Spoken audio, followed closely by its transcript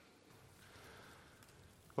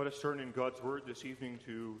Let us turn in God's Word this evening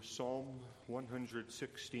to Psalm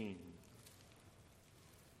 116.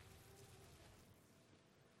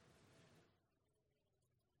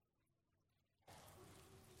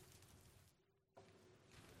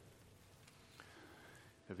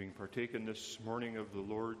 Having partaken this morning of the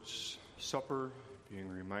Lord's Supper, being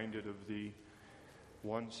reminded of the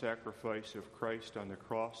one sacrifice of Christ on the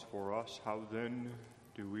cross for us, how then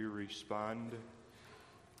do we respond?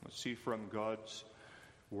 Let's see from God's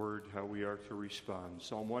Word how we are to respond.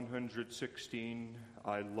 Psalm 116,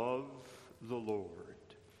 I love the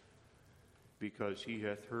Lord, because he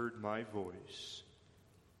hath heard my voice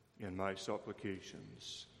and my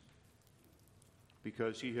supplications.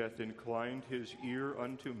 Because he hath inclined his ear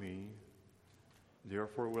unto me,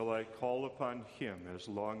 therefore will I call upon him as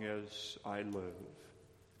long as I live.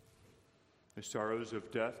 The sorrows of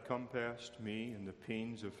death compassed me, and the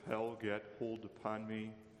pains of hell get hold upon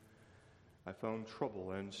me. I found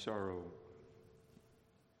trouble and sorrow.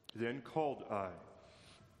 Then called I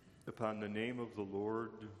upon the name of the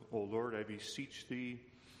Lord. O Lord, I beseech thee,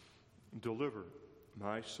 deliver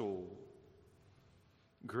my soul.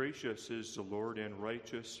 Gracious is the Lord and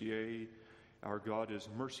righteous, yea, our God is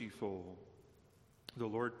merciful. The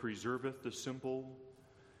Lord preserveth the simple.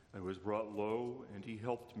 I was brought low, and he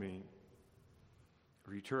helped me.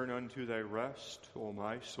 Return unto thy rest, O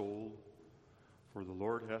my soul, for the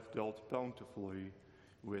Lord hath dealt bountifully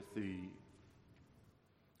with thee.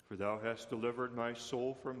 For thou hast delivered my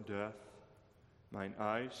soul from death, mine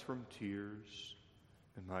eyes from tears,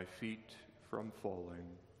 and my feet from falling.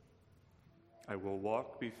 I will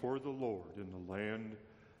walk before the Lord in the land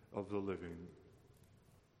of the living.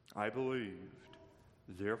 I believed,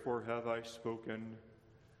 therefore have I spoken.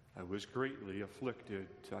 I was greatly afflicted.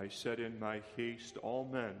 I said in my haste, all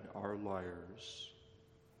men are liars.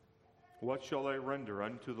 What shall I render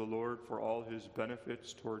unto the Lord for all his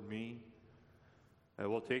benefits toward me? I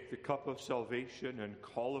will take the cup of salvation and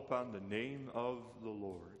call upon the name of the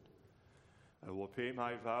Lord. I will pay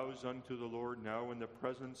my vows unto the Lord now in the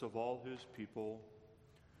presence of all his people.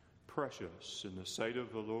 Precious in the sight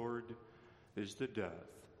of the Lord is the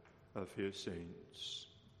death of his saints.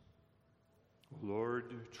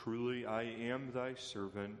 Lord, truly I am thy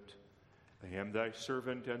servant. I am thy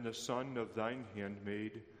servant and the son of thine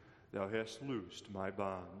handmaid. Thou hast loosed my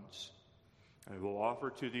bonds. I will offer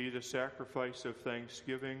to thee the sacrifice of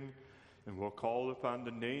thanksgiving, and will call upon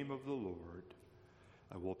the name of the Lord.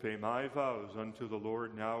 I will pay my vows unto the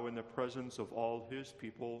Lord now in the presence of all his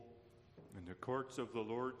people, in the courts of the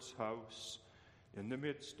Lord's house, in the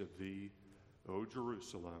midst of thee, O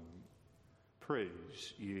Jerusalem.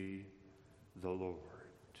 Praise ye the Lord.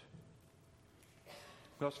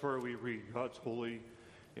 Thus far we read God's holy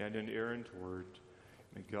and inerrant word.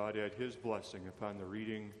 May God add his blessing upon the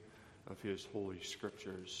reading of his holy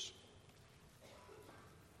scriptures.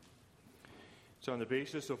 It's on the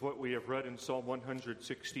basis of what we have read in Psalm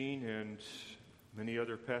 116 and many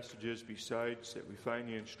other passages besides that we find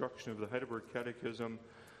the instruction of the Heidelberg Catechism,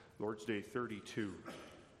 Lord's Day 32.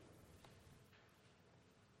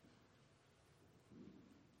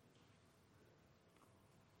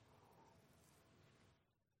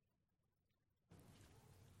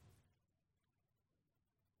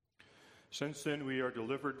 Since then we are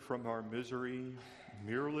delivered from our misery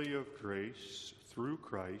merely of grace through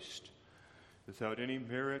Christ, without any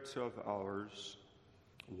merits of ours,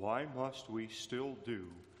 why must we still do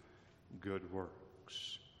good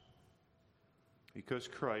works? Because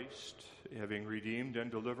Christ, having redeemed and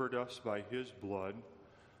delivered us by his blood,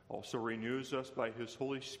 also renews us by his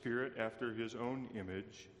Holy Spirit after his own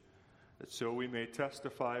image, that so we may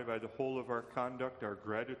testify by the whole of our conduct our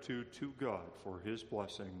gratitude to God for his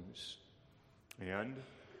blessings, and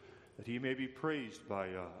that he may be praised by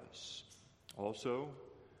us. Also,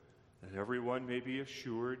 that everyone may be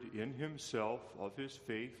assured in himself of his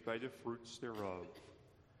faith by the fruits thereof,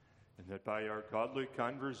 and that by our godly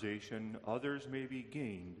conversation others may be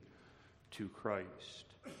gained to Christ.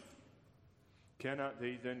 Cannot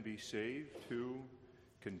they then be saved who,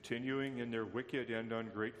 continuing in their wicked and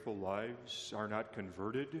ungrateful lives, are not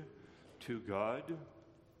converted to God?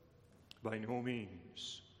 By no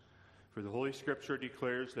means. For the Holy Scripture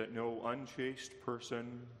declares that no unchaste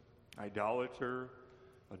person, idolater,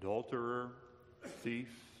 adulterer,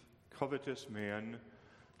 thief, covetous man,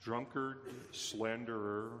 drunkard,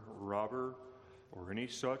 slanderer, robber, or any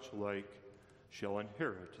such like shall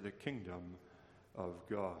inherit the kingdom of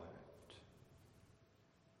God.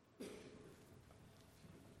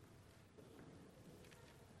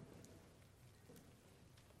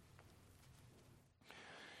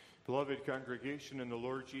 Beloved congregation in the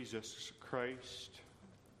Lord Jesus Christ,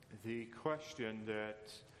 the question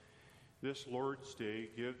that this Lord's Day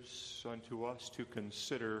gives unto us to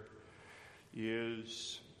consider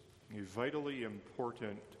is a vitally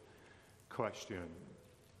important question.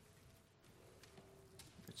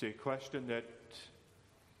 It's a question that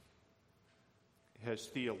has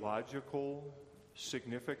theological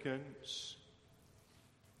significance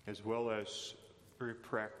as well as very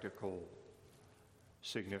practical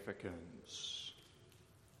significance.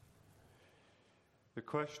 The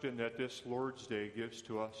question that this Lord's Day gives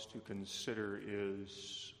to us to consider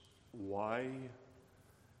is, why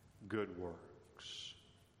good works?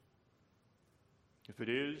 If it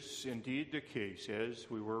is indeed the case, as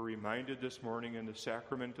we were reminded this morning in the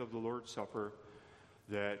sacrament of the Lord's Supper,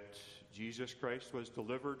 that Jesus Christ was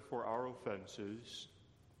delivered for our offenses,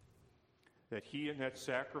 that he in that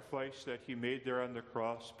sacrifice that he made there on the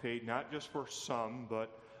cross paid not just for some,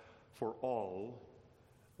 but for all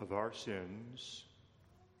of our sins,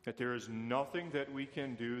 that there is nothing that we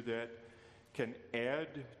can do that can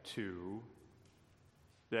add to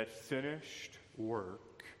that finished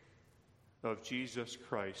work of Jesus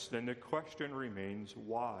Christ, then the question remains,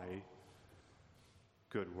 why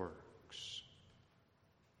good works?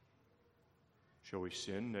 Shall we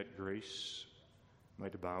sin that grace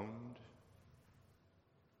might abound?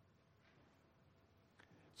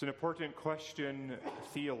 It's an important question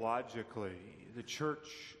theologically. The church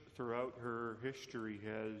throughout her history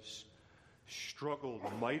has struggled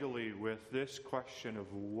mightily with this question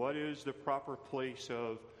of what is the proper place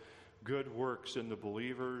of good works in the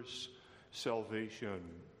believer's salvation.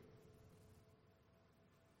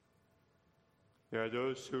 There are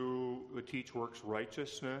those who would teach works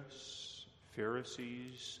righteousness,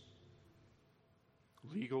 Pharisees,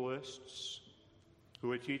 legalists, who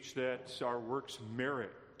would teach that our works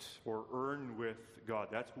merit or earn with God.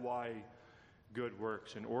 That's why good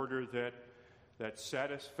works, in order that that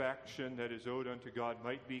satisfaction that is owed unto God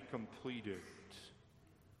might be completed.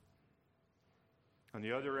 On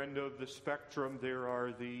the other end of the spectrum, there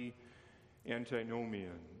are the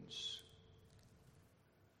antinomians,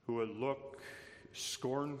 who would look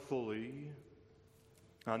scornfully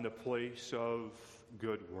on the place of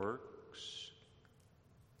good works,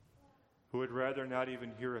 who would rather not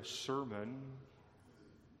even hear a sermon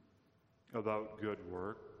about good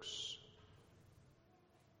works,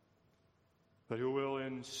 but who will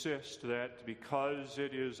insist that because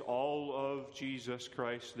it is all of Jesus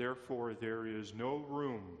Christ, therefore there is no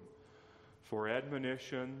room for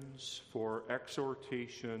admonitions, for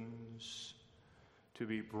exhortations to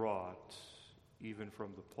be brought even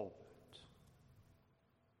from the pulpit.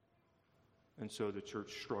 And so the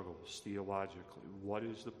church struggles theologically. What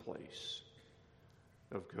is the place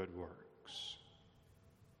of good works?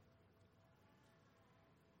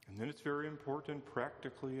 And then it's very important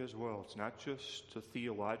practically as well. It's not just a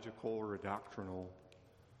theological or a doctrinal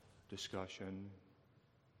discussion.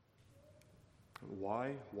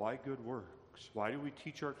 Why good works? Why do we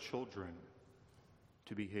teach our children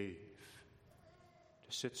to behave,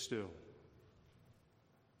 to sit still,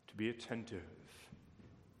 to be attentive?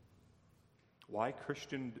 Why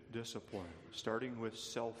Christian discipline, starting with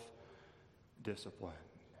self-discipline?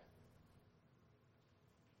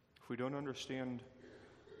 If we don't understand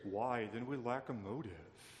why, then we lack a motive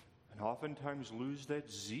and oftentimes lose that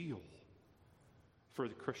zeal for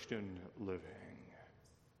the Christian living.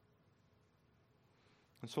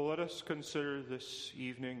 And so let us consider this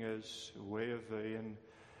evening as a way of an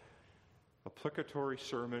applicatory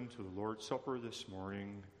sermon to the Lord's Supper this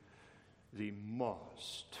morning, the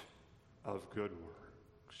must of good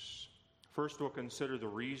works. First, we'll consider the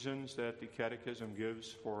reasons that the Catechism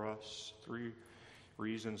gives for us. 3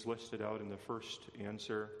 reasons listed out in the first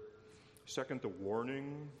answer. Second, the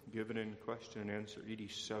warning given in question and answer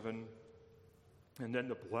 87. And then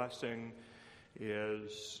the blessing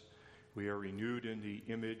is we are renewed in the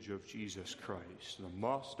image of Jesus Christ. The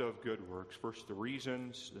must of good works. First the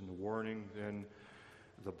reasons, then the warning, then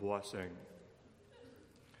the blessing.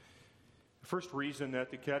 The first reason that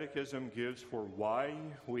the Catechism gives for why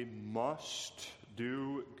we must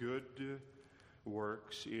do good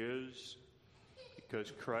works is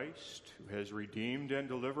because Christ, who has redeemed and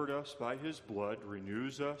delivered us by his blood,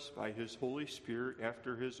 renews us by his Holy Spirit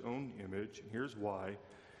after his own image. And here's why.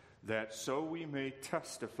 That so we may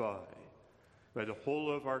testify by the whole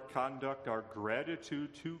of our conduct our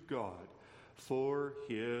gratitude to God for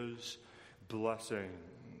his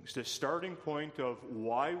blessings. The starting point of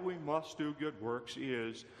why we must do good works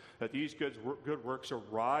is that these good works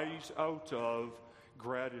arise out of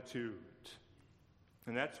gratitude.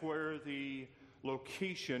 And that's where the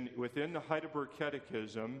location within the Heidelberg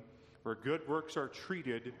Catechism where good works are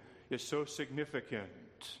treated is so significant.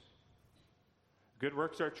 Good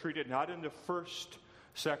works are treated not in the first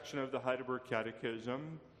section of the Heidelberg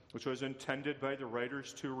Catechism, which was intended by the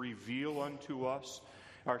writers to reveal unto us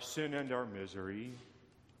our sin and our misery.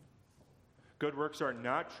 Good works are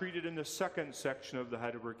not treated in the second section of the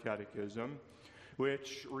Heidelberg Catechism,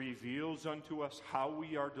 which reveals unto us how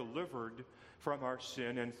we are delivered from our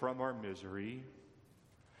sin and from our misery.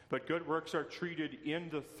 But good works are treated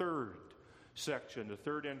in the third section, the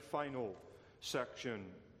third and final section.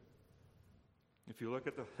 If you look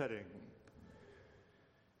at the heading,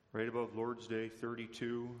 right above Lord's Day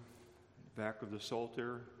 32, back of the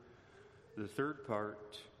Psalter, the third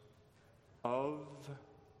part, of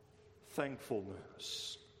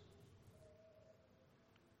thankfulness.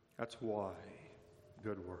 That's why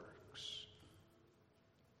good works.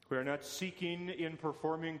 We are not seeking in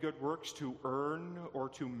performing good works to earn or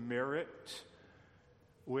to merit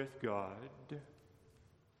with God,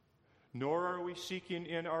 nor are we seeking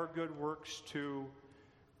in our good works to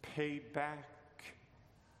pay back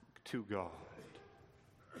to God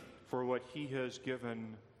for what He has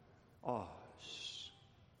given us.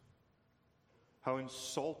 How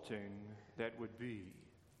insulting that would be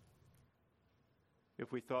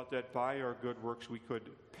if we thought that by our good works we could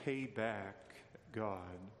pay back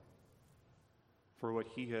God for what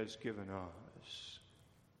He has given us.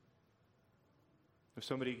 If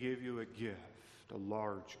somebody gave you a gift, a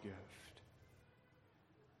large gift,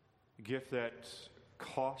 a gift that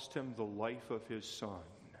cost him the life of his son,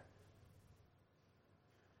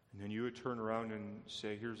 and then you would turn around and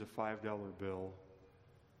say, here's a $5 bill.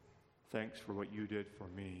 Thanks for what you did for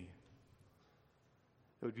me.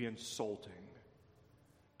 It would be insulting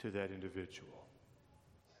to that individual.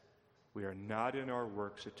 We are not in our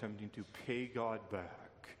works attempting to pay God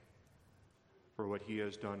back for what He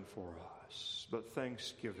has done for us, but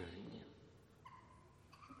thanksgiving.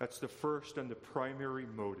 That's the first and the primary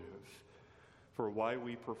motive for why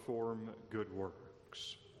we perform good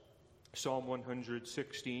works. Psalm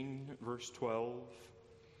 116, verse 12.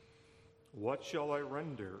 What shall I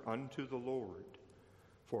render unto the Lord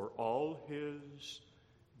for all His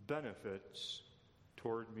benefits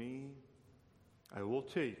toward me? I will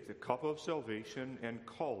take the cup of salvation and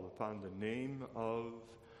call upon the name of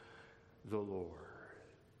the Lord.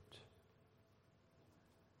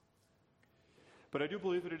 But I do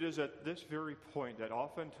believe that it is at this very point that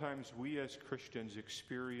oftentimes we as Christians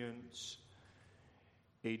experience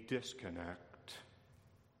a disconnect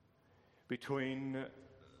between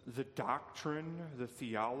the doctrine, the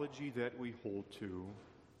theology that we hold to,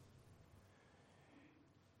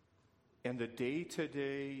 and the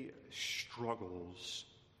day-to-day struggles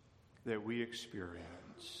that we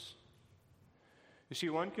experience. You see,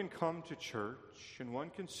 one can come to church and one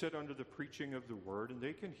can sit under the preaching of the Word and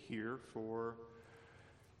they can hear for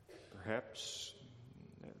perhaps,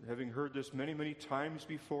 having heard this many, many times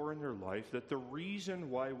before in their life, that the reason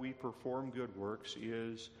why we perform good works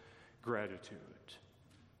is gratitude.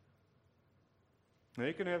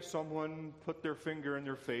 They can have someone put their finger in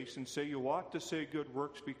their face and say, you ought to say good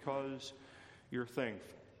works because you're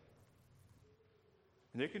thankful.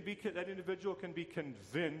 And that individual can be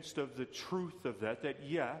convinced of the truth of that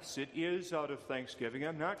yes, it is out of thanksgiving.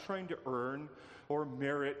 I'm not trying to earn or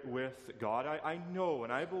merit with God. I know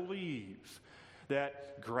and I believe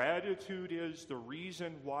that gratitude is the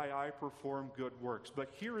reason why I perform good works. But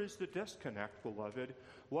here is the disconnect, beloved.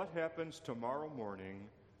 What happens tomorrow morning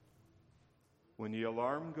when the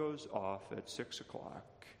alarm goes off at 6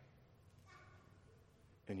 o'clock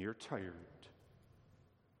and you're tired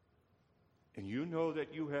and you know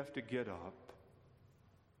that you have to get up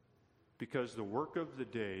because the work of the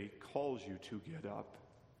day calls you to get up,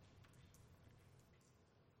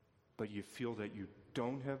 but you feel that you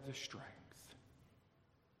don't have the strength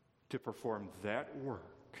to perform that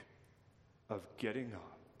work of getting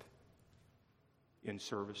up in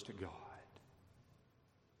service to God.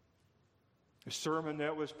 The sermon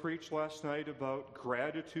that was preached last night about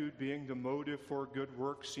gratitude being the motive for good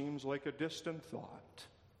work seems like a distant thought.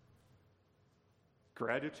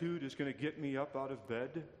 Gratitude is going to get me up out of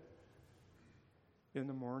bed in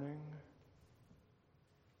the morning.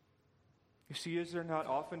 You see, is there not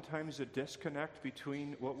oftentimes a disconnect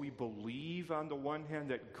between what we believe on the one hand,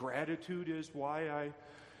 that gratitude is why I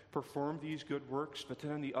perform these good works, but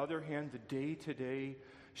then on the other hand, the day-to-day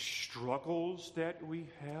struggles that we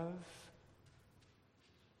have?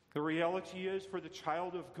 The reality is, for the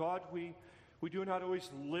child of God, we do not always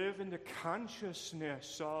live in the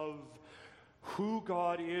consciousness of who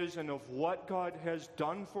God is and of what God has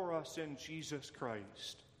done for us in Jesus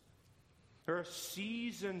Christ. There are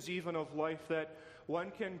seasons even of life that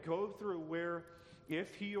one can go through where,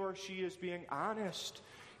 if he or she is being honest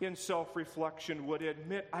in self-reflection would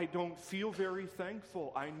admit, I don't feel very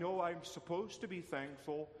thankful. I know I'm supposed to be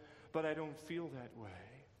thankful, but I don't feel that way.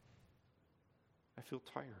 I feel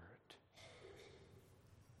tired.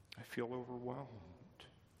 I feel overwhelmed.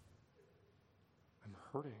 I'm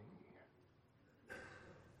hurting.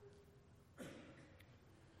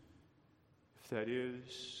 If that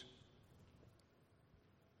is,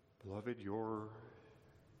 beloved, your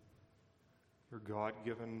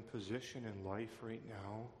God-given position in life right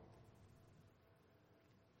now,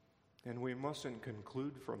 and we mustn't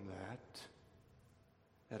conclude from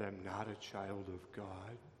that I'm not a child of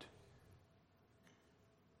God.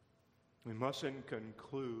 We mustn't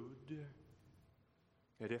conclude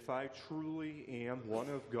that if I truly am one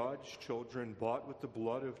of God's children, bought with the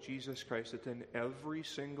blood of Jesus Christ, that then every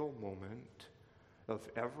single moment of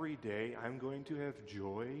every day I'm going to have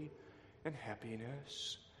joy and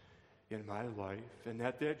happiness in my life, and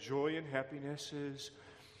that joy and happiness is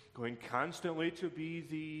going constantly to be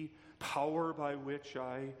the power by which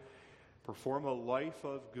I perform a life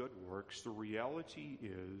of good works. The reality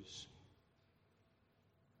is,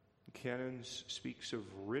 the canon speaks of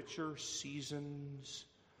richer seasons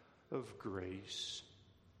of grace,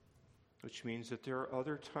 which means that there are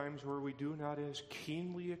other times where we do not as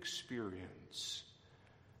keenly experience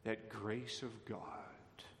that grace of God.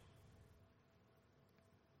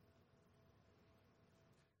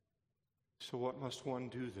 So what must one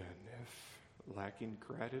do then if lacking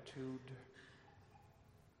gratitude?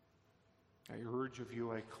 I urge of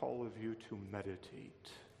you, I call of you to meditate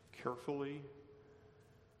carefully,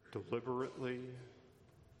 deliberately,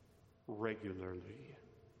 regularly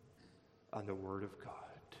on the Word of God.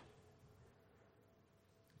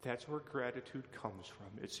 That's where gratitude comes from.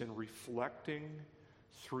 It's in reflecting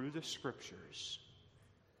through the Scriptures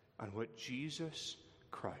on what Jesus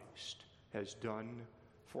Christ has done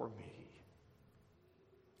for me.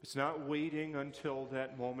 It's not waiting until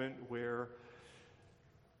that moment where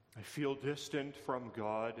I feel distant from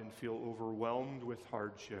God and feel overwhelmed with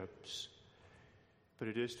hardships. But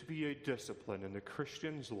it is to be a discipline in the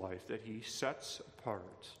Christian's life that he sets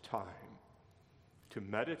apart time to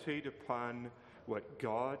meditate upon what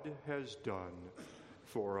God has done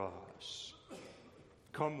for us.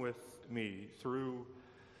 Come with me through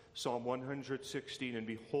Psalm 116 and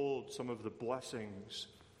behold some of the blessings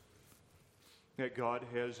that God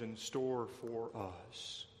has in store for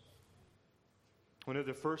us. One of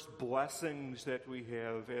the first blessings that we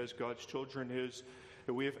have as God's children is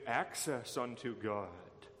that we have access unto God.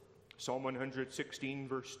 Psalm 116,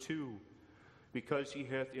 verse 2, because he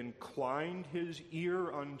hath inclined his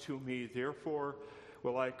ear unto me, therefore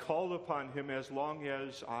will I call upon him as long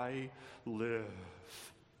as I live.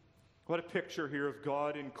 What a picture here of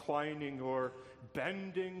God inclining or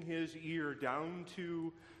bending his ear down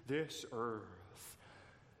to this earth.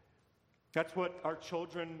 That's what our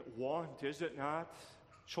children want, is it not?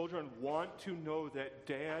 Children want to know that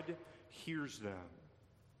Dad hears them.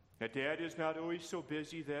 That Dad is not always so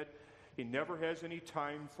busy that he never has any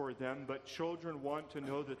time for them, but children want to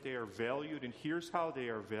know that they are valued, and here's how they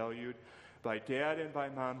are valued: by Dad and by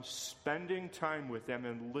Mom spending time with them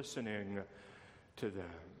and listening to them.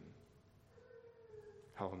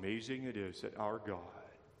 How amazing it is that our God,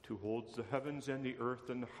 who holds the heavens and the earth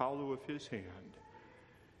in the hollow of his hand,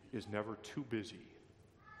 is never too busy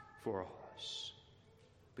for us,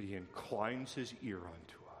 but he inclines his ear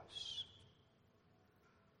unto us.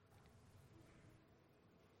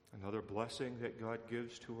 Another blessing that God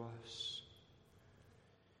gives to us,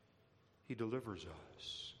 he delivers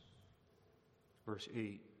us. Verse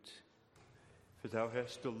 8, for thou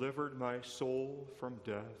hast delivered my soul from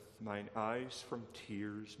death, mine eyes from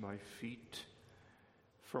tears, my feet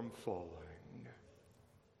from falling.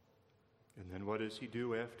 And then what does he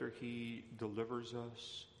do after he delivers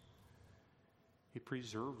us? He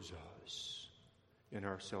preserves us in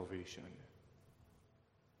our salvation.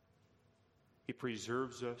 He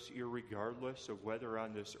preserves us irregardless of whether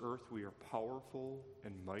on this earth we are powerful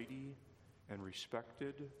and mighty and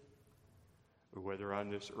respected, or whether on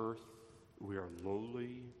this earth we are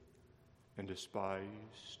lowly and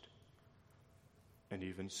despised and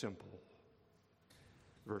even simple.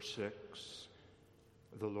 Verse 6,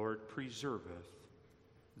 the Lord preserveth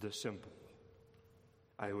the simple.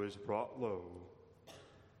 I was brought low,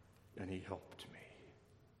 and he helped me.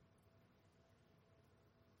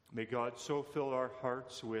 May God so fill our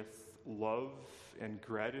hearts with love and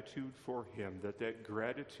gratitude for him that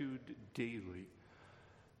gratitude daily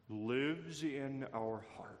lives in our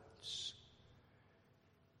hearts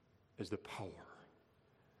as the power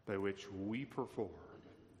by which we perform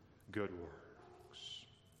good works.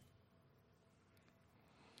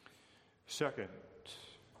 Second,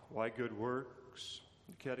 Why good works?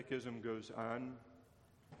 The Catechism goes on.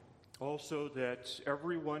 Also, that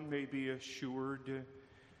everyone may be assured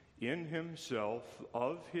in himself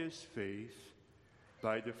of his faith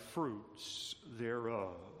by the fruits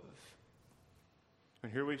thereof.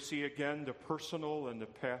 And here we see again the personal and the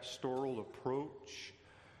pastoral approach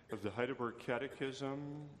of the Heidelberg Catechism.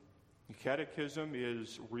 The Catechism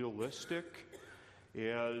is realistic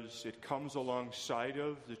as it comes alongside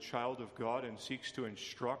of the child of God and seeks to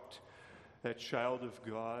instruct that child of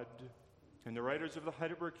God. And the writers of the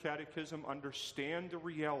Heidelberg Catechism understand the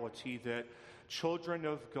reality that children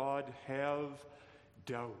of God have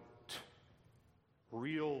doubt,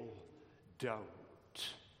 real doubt.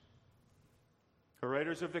 The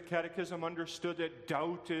writers of the Catechism understood that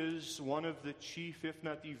doubt is one of the chief, if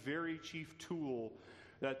not the very chief tool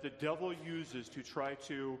that the devil uses to try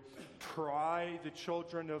to pry the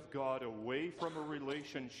children of God away from a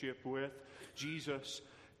relationship with Jesus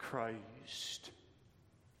Christ.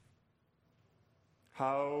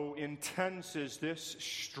 How intense is this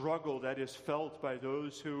struggle that is felt by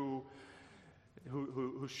those who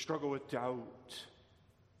struggle with doubt?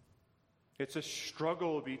 It's a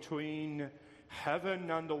struggle between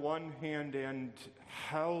heaven on the one hand and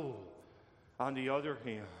hell on the other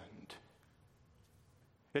hand.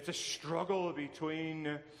 It's a struggle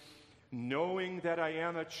between knowing that I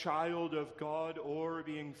am a child of God or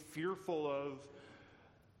being fearful of,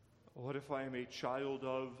 what if I am a child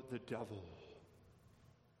of the devil?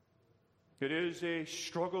 It is a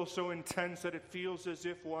struggle so intense that it feels as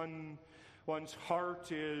if one's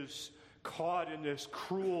heart is caught in this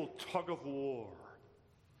cruel tug of war,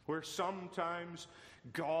 where sometimes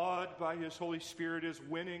God, by His Holy Spirit, is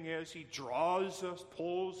winning as He draws us,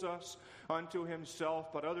 pulls us unto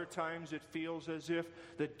Himself, but other times it feels as if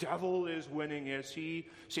the devil is winning as he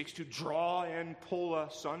seeks to draw and pull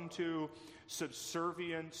us unto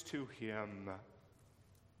subservience to Him.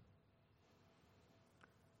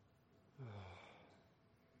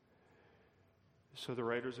 So the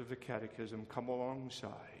writers of the Catechism come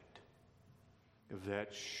alongside of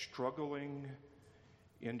that struggling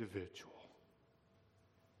individual,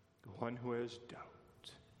 the one who has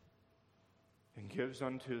doubt, and gives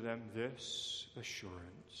unto them this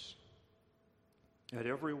assurance, that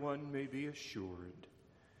everyone may be assured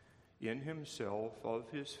in himself of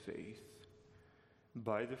his faith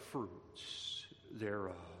by the fruits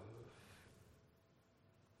thereof.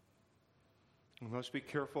 We must be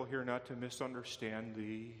careful here not to misunderstand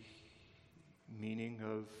the meaning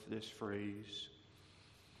of this phrase.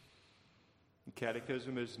 The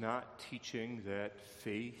Catechism is not teaching that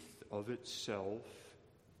faith of itself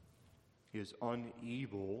is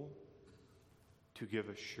unable to give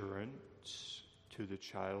assurance to the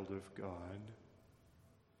child of God.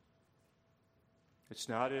 It's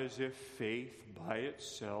not as if faith by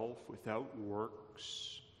itself, without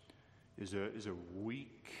works, is a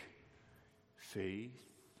weak faith.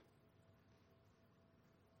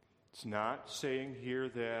 It's not saying here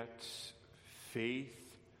that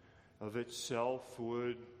faith of itself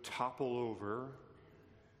would topple over,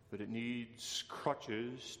 but it needs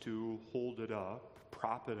crutches to hold it up,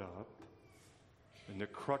 prop it up. And the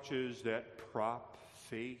crutches that prop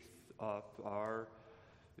faith up are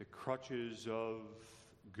the crutches of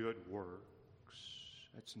good works.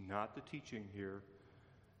 That's not the teaching here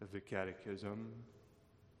of the Catechism.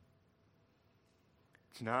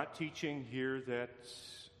 It's not teaching here that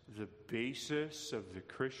the basis of the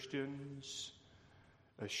Christian's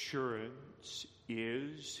assurance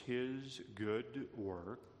is his good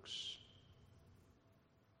works.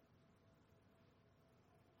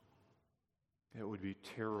 That would be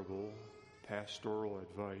terrible pastoral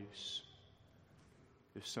advice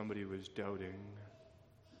if somebody was doubting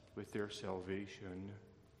with their salvation.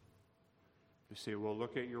 To say, well,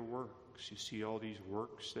 look at your works. You see all these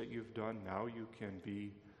works that you've done. Now you can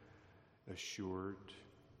be assured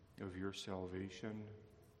of your salvation.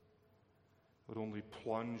 Would only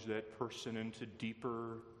plunge that person into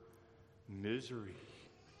deeper misery.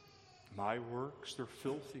 My works, they're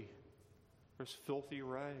filthy. There's filthy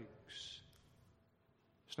rags.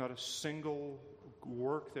 It's not a single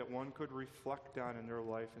work that one could reflect on in their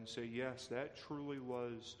life and say, yes, that truly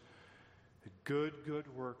was a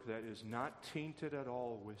good work that is not tainted at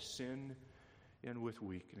all with sin and with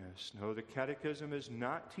weakness. No, the Catechism is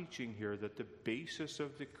not teaching here that the basis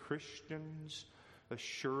of the Christian's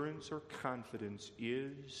assurance or confidence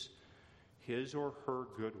is his or her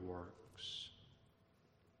good works.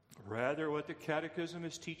 Rather, what the Catechism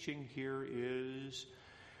is teaching here is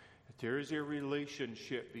that there is a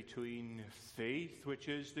relationship between faith, which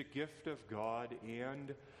is the gift of God,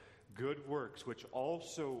 and good works, which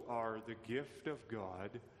also are the gift of God,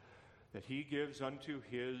 that he gives unto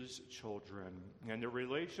his children. And the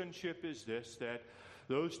relationship is this, that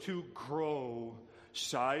those two grow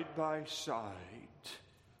side by side.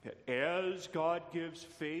 That as God gives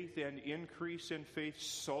faith and increase in faith,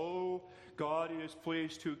 so God is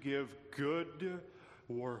pleased to give good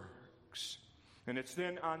works. And it's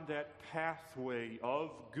then on that pathway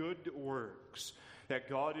of good works that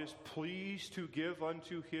God is pleased to give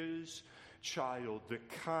unto his child the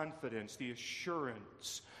confidence, the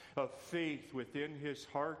assurance of faith within his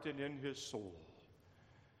heart and in his soul.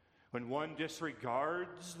 When one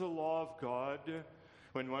disregards the law of God,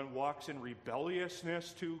 when one walks in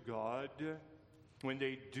rebelliousness to God, when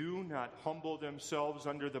they do not humble themselves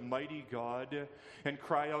under the mighty God and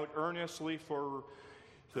cry out earnestly for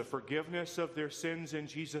the forgiveness of their sins in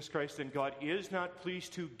Jesus Christ, and God is not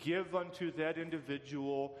pleased to give unto that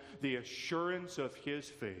individual the assurance of his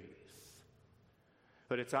faith.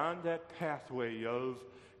 But it's on that pathway of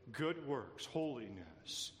good works,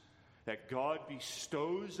 holiness, that God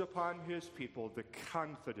bestows upon his people the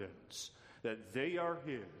confidence that they are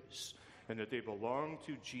his and that they belong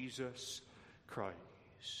to Jesus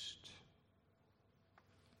Christ.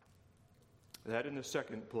 That, in the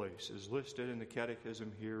second place, is listed in the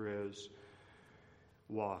Catechism here as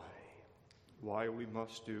why. Why we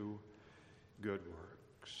must do good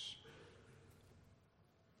works.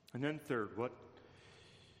 And then third, what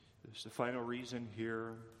is the final reason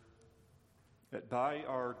here? That by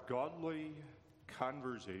our godly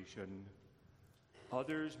conversation,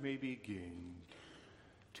 others may be gained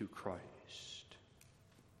to Christ.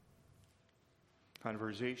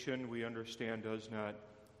 Conversation, we understand, does not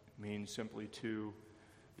mean simply to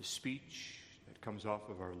the speech that comes off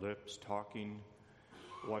of our lips, talking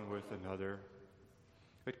one with another.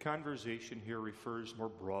 But conversation here refers more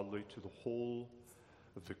broadly to the whole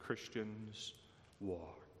of the Christian's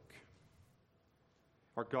walk.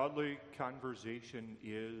 Our godly conversation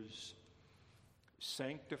is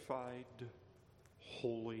sanctified,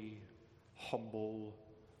 holy, humble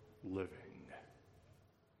living.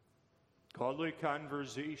 Godly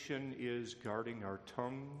conversation is guarding our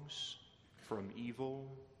tongues from evil,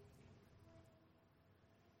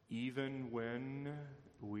 even when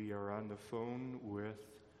we are on the phone with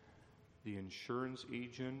the insurance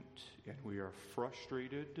agent and we are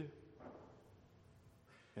frustrated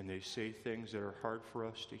and they say things that are hard for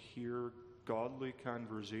us to hear. Godly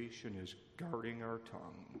conversation is guarding our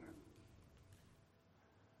tongue.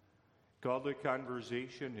 Godly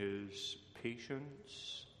conversation is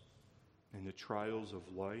patience in the trials of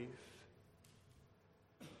life.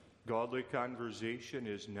 Godly conversation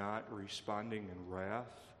is not responding in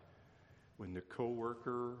wrath when the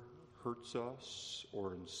coworker hurts us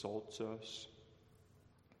or insults us.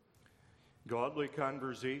 Godly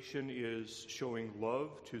conversation is showing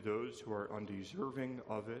love to those who are undeserving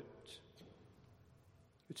of it.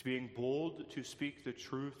 It's being bold to speak the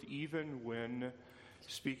truth even when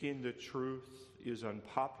speaking the truth is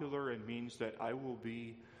unpopular and means that I will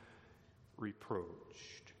be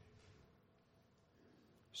reproached.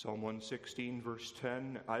 Psalm 116, verse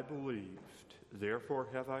 10, I believed, therefore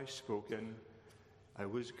have I spoken. I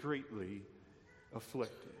was greatly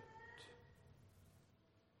afflicted.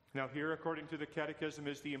 Now here, according to the Catechism,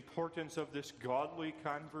 is the importance of this godly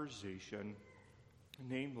conversation,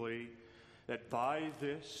 namely, that by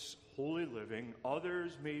this holy living,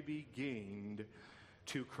 others may be gained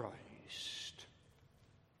to Christ.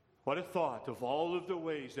 What a thought of all of the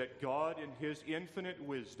ways that God in his infinite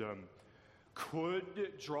wisdom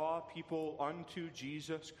could draw people unto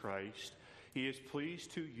Jesus Christ. He is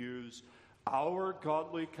pleased to use our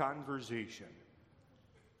godly conversation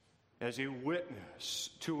as a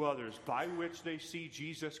witness to others by which they see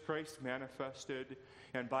Jesus Christ manifested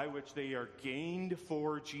and by which they are gained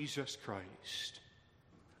for Jesus Christ.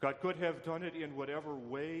 God could have done it in whatever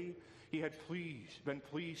way he had been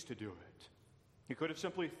pleased to do it. He could have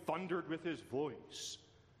simply thundered with his voice,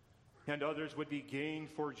 and others would be gained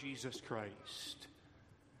for Jesus Christ.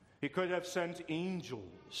 He could have sent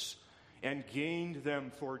angels and gained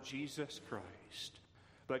them for Jesus Christ.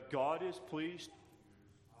 But God is pleased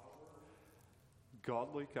with our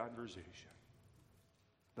godly conversation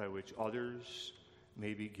by which others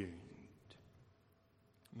may be gained.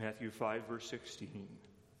 Matthew 5, verse 16.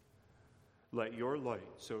 Let your light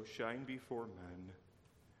so shine before men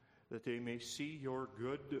that they may see your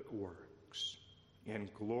good works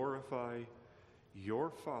and glorify your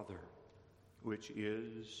Father which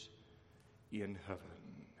is in heaven.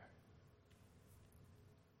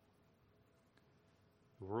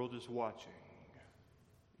 The world is watching,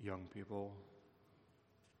 young people.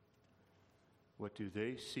 What do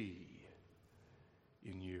they see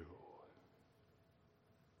in you?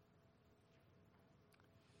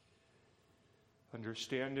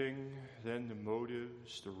 Understanding then the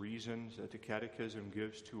motives, the reasons that the Catechism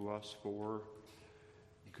gives to us for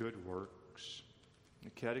good works,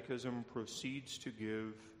 the Catechism proceeds to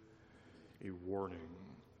give a warning.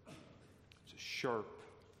 It's a sharp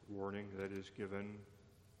warning that is given.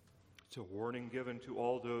 It's a warning given to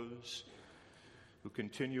all those who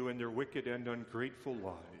continue in their wicked and ungrateful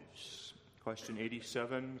lives. Question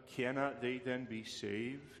 87, cannot they then be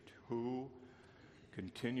saved who,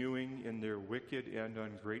 continuing in their wicked and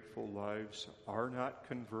ungrateful lives, are not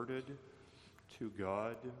converted to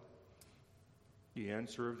God? The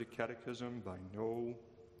answer of the Catechism, by no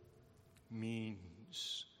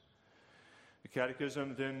means. The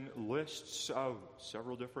Catechism then lists out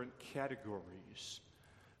several different categories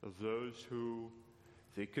of those who,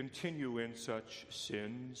 if they continue in such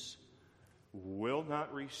sins, will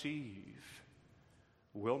not receive,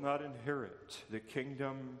 will not inherit the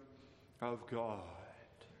kingdom of God.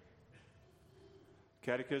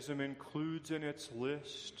 Catechism includes in its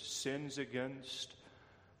list sins against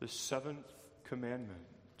the seventh commandment.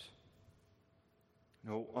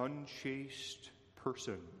 No unchaste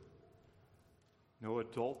person, no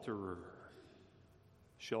adulterer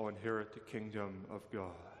shall inherit the kingdom of God.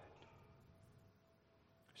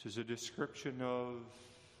 This is a description of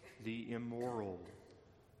the immoral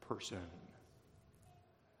person,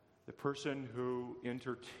 the person who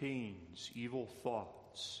entertains evil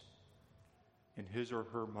thoughts in his or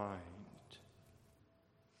her mind.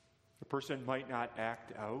 The person might not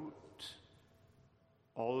act out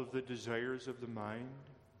all of the desires of the mind.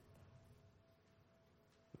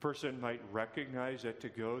 The person might recognize that to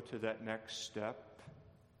go to that next step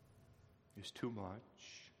is too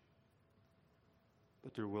much,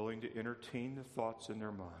 but they're willing to entertain the thoughts in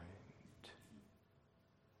their mind.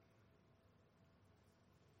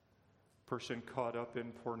 Person caught up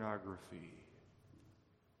in pornography.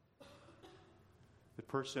 The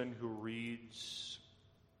person who reads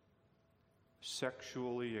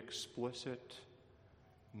sexually explicit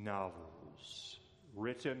novels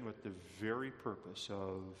written with the very purpose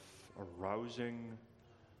of arousing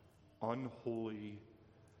unholy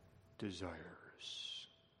desires.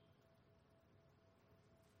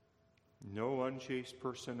 No unchaste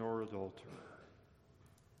person or adulterer.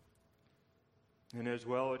 And as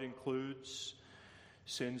well, it includes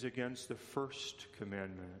sins against the first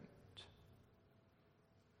commandment.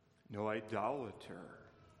 No idolater.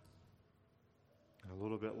 And a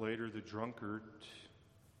little bit later, the drunkard.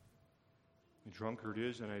 The drunkard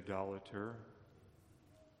is an idolater,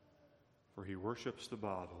 for he worships the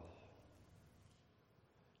bottle.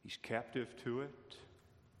 He's captive to it.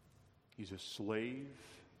 He's a slave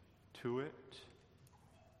to it.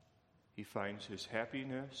 He finds his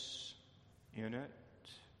happiness in it.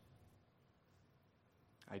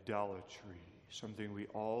 Idolatry, something we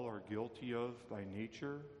all are guilty of by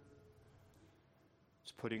nature.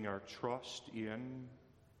 It's putting our trust in,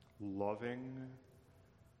 loving,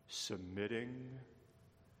 submitting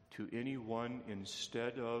to anyone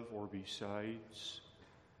instead of or besides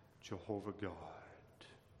Jehovah God.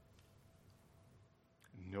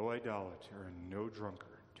 No idolater and no drunkard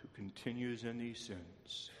who continues in these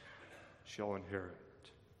sins shall inherit.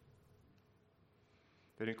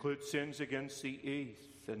 It includes sins against the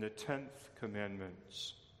 8th and the 10th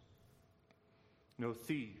commandments. No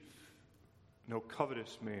thief, no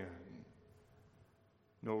covetous man,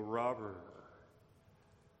 no robber,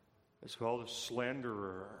 as well as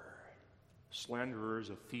slanderer. Slanderer is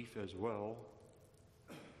a thief as well.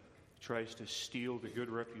 He tries to steal the good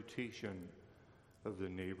reputation of the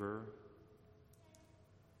neighbor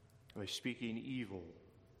by speaking evil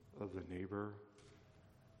of the neighbor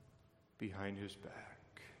behind his back.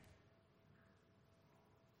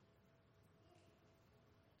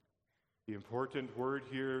 The important word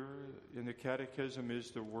here in the Catechism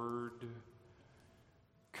is the word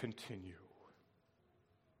continue.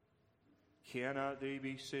 Cannot they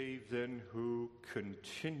be saved then who,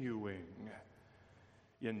 continuing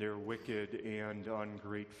in their wicked and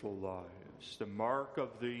ungrateful lives? The mark of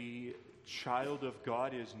the child of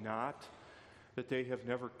God is not that they have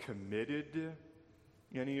never committed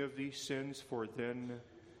any of these sins, for then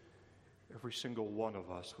every single one of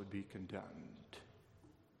us would be condemned.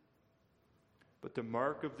 But the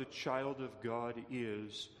mark of the child of God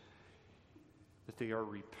is that they are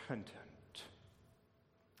repentant,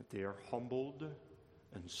 that they are humbled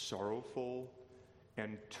and sorrowful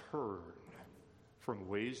and turn from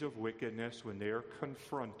ways of wickedness when they are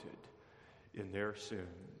confronted in their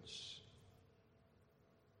sins.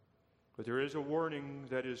 But there is a warning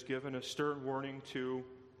that is given, a stern warning to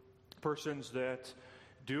persons that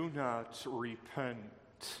do not repent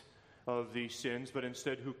of these sins, but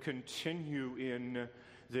instead who continue in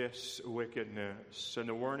this wickedness. And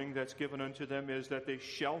the warning that's given unto them is that they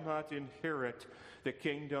shall not inherit the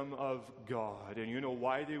kingdom of God. And you know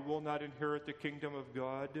why they will not inherit the kingdom of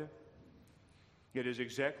God? It is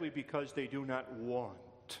exactly because they do not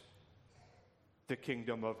want the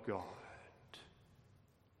kingdom of God.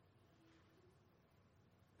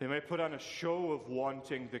 They might put on a show of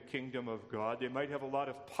wanting the kingdom of God. They might have a lot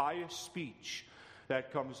of pious speech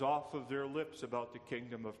that comes off of their lips about the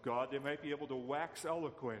kingdom of God. They might be able to wax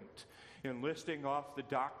eloquent in listing off the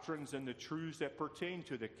doctrines and the truths that pertain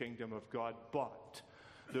to the kingdom of God. But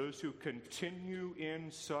those who continue in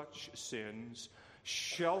such sins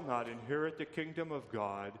shall not inherit the kingdom of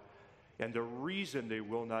God. And the reason they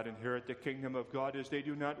will not inherit the kingdom of God is they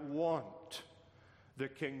do not want the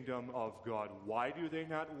kingdom of God. Why do they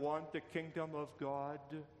not want the kingdom of God?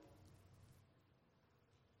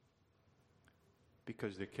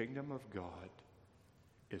 Because the kingdom of God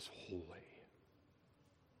is holy.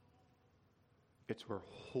 It's where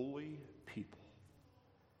holy people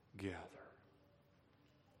gather.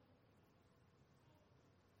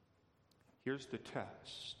 Here's the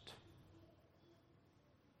test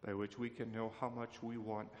by which we can know how much we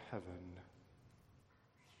want heaven.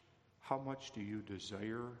 How much do you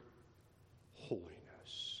desire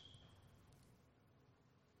holiness?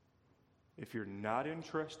 If you're not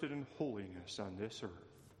interested in holiness on this earth,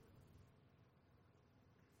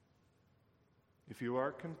 if you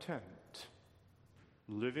are content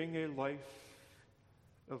living a life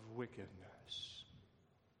of wickedness,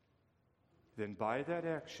 then by that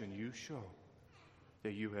action you show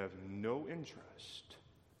that you have no interest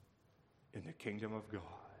in the kingdom of God.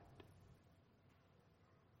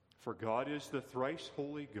 For God is the thrice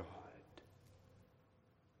holy God,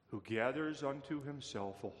 who gathers unto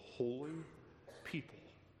himself a holy people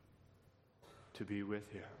to be with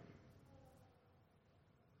him.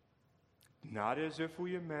 Not as if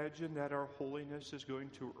we imagine that our holiness is going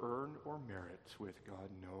to earn or merit with God,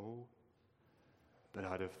 no. But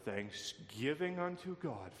out of thanksgiving unto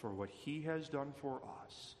God for what he has done for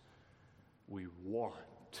us, we want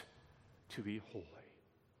to be holy,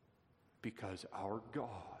 because our God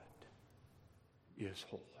is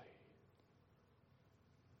holy.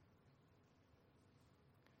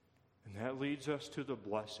 And that leads us to the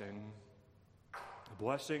blessing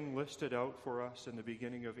listed out for us in the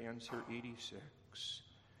beginning of answer 86,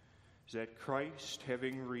 is that Christ,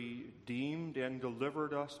 having redeemed and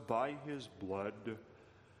delivered us by his blood,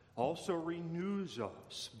 also renews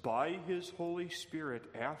us by his Holy Spirit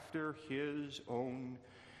after his own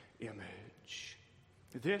image.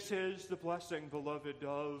 This is the blessing, beloved,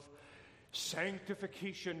 of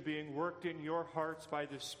sanctification being worked in your hearts by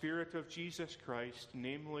the Spirit of Jesus Christ,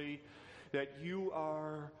 namely that you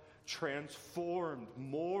are transformed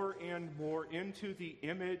more and more into the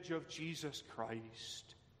image of Jesus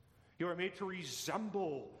Christ. You are made to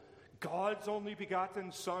resemble God's only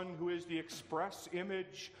begotten Son, who is the express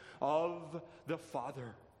image of the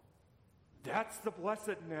Father. That's the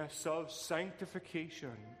blessedness of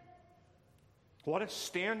sanctification. What a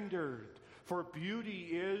standard for beauty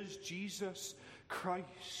is Jesus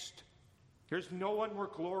Christ. There's no one more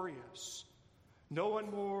glorious, no one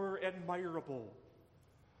more admirable,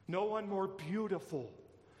 no one more beautiful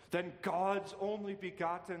than God's only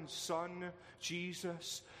begotten Son,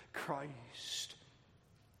 Jesus Christ.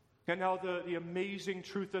 And now the amazing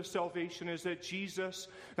truth of salvation is that Jesus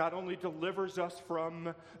not only delivers us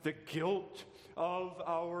from the guilt of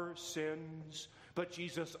our sins, but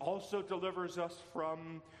Jesus also delivers us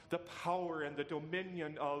from the power and the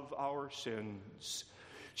dominion of our sins.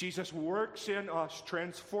 Jesus works in us,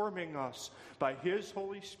 transforming us by his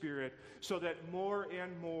Holy Spirit, so that more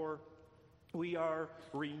and more we are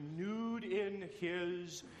renewed in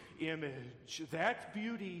his image. That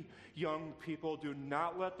beauty, young people, do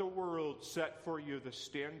not let the world set for you the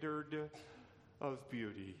standard of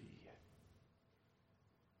beauty.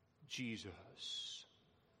 Jesus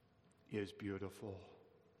is beautiful.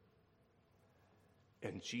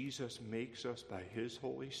 And Jesus makes us by his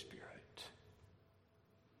Holy Spirit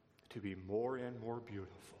to be more and more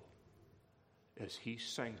beautiful as he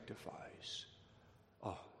sanctifies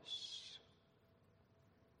us.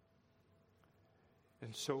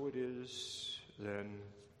 And so it is then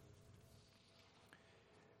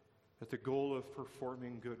that the goal of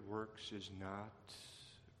performing good works is not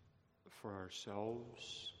for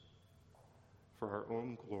ourselves, for our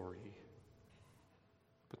own glory,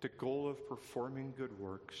 but the goal of performing good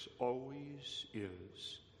works always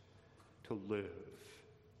is to live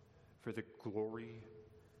for the glory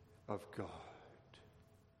of God.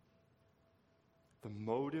 The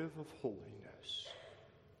motive of holiness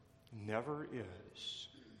never is,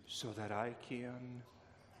 so that I can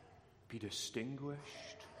be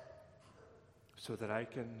distinguished, so that I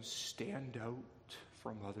can stand out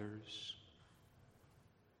from others,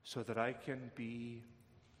 so that I can be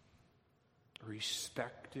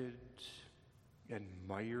respected,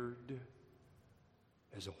 admired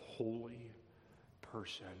as a holy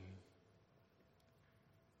person.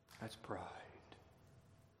 That's pride.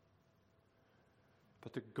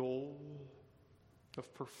 But the goal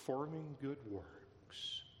of performing good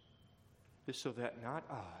works is so that not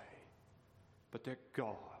I, but that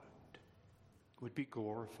God would be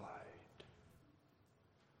glorified.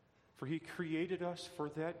 For he created us for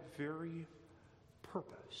that very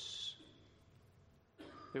purpose,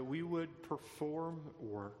 that we would perform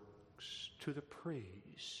works to the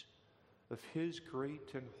praise of his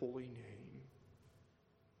great and holy name.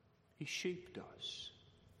 He shaped us.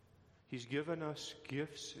 He's given us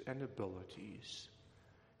gifts and abilities,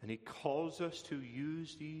 and he calls us to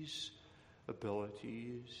use these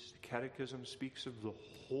abilities. The Catechism speaks of the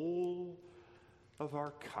whole of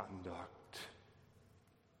our conduct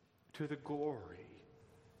to the glory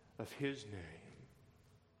of his name.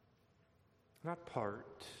 Not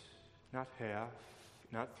part, not half,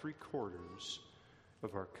 not 3/4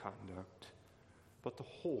 of our conduct, but the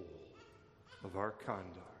whole of our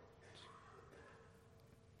conduct.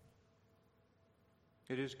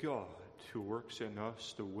 It is God who works in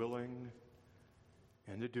us the willing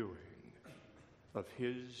and the doing of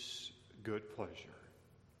his good pleasure.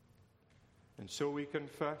 And so we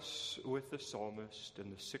confess with the psalmist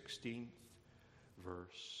in the 16th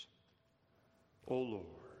verse, O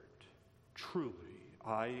Lord, truly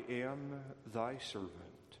I am thy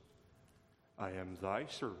servant. I am thy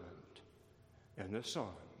servant and the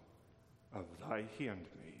son of thy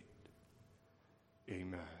handmaid.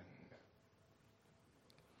 Amen.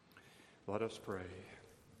 Let us pray.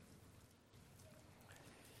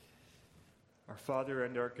 Our Father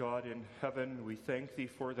and our God in heaven, we thank thee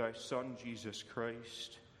for thy Son, Jesus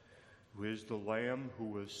Christ, who is the Lamb who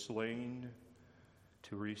was slain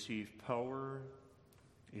to receive power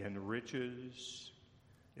and riches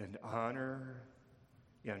and honor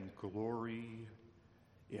and glory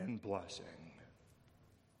and blessing.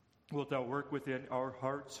 Wilt thou work within our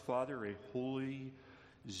hearts, Father, a holy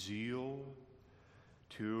zeal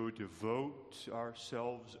to devote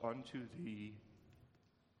ourselves unto thee?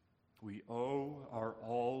 We owe our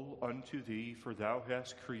all unto thee, for thou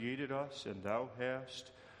hast created us and thou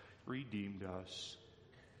hast redeemed us.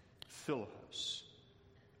 Fill us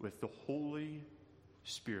with the Holy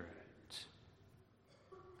Spirit,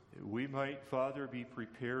 that we might, Father, be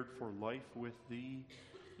prepared for life with thee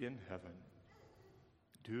in heaven.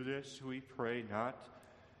 Do this, we pray, not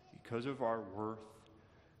because of our worth,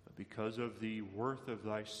 but because of the worth of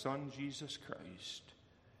thy Son, Jesus Christ.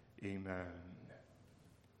 Amen.